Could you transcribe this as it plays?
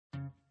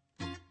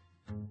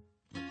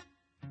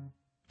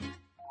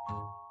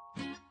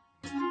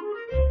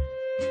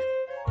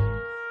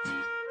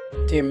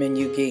Dear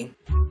Minyugi,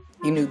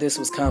 you knew this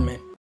was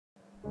coming.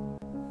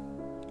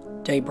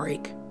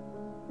 Daybreak.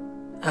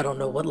 I don't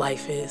know what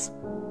life is.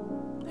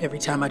 Every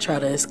time I try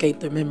to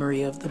escape the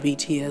memory of the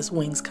BTS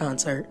Wings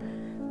concert,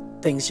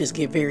 things just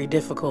get very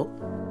difficult.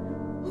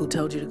 Who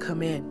told you to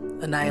come in,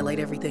 annihilate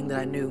everything that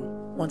I knew,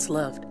 once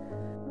loved?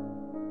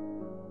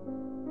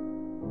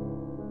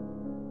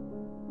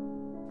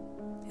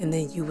 And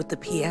then you with the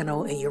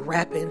piano and you're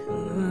rapping.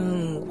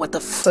 What the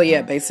f? So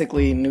yeah,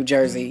 basically New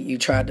Jersey, you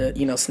tried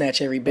to,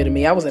 snatch every bit of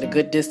me. I was at a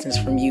good distance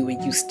from you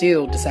and you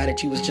still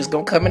decided you was just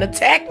gonna come and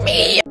attack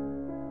me.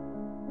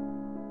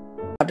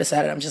 I've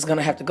decided I'm just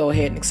gonna have to go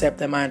ahead and accept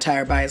that my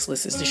entire bias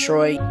list is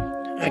destroyed.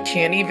 I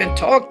can't even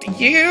talk to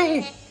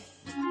you.